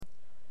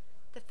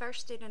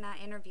first student I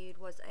interviewed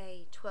was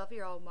a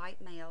 12-year-old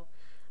white male.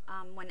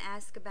 When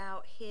asked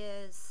about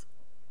his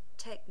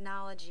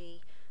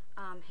technology,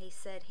 he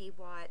said he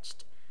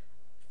watched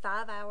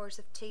 5 hours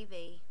of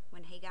TV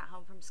when he got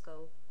home from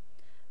school.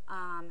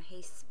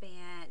 He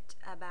spent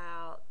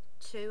about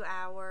 2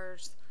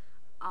 hours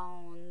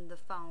on the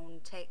phone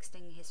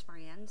texting his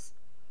friends,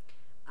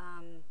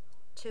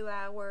 2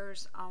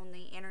 hours on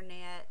the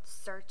internet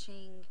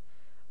searching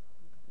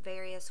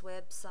various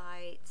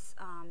websites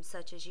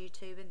such as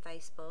YouTube and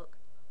Facebook.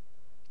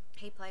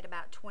 He played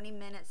about 20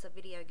 minutes of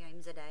video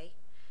games a day.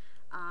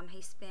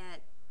 He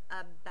spent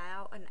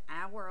about an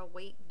hour a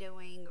week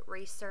doing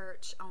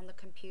research on the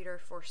computer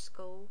for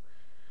school.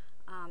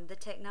 The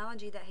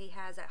technology that he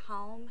has at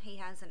home, he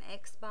has an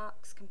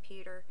Xbox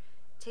computer,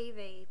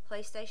 TV,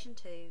 PlayStation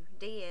 2,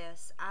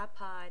 DS,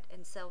 iPod,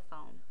 and cell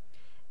phone.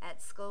 At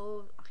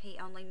school, he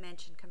only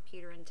mentioned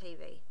computer and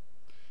TV.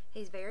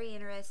 He's very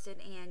interested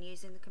in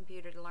using the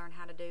computer to learn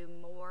how to do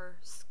more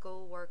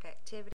schoolwork activities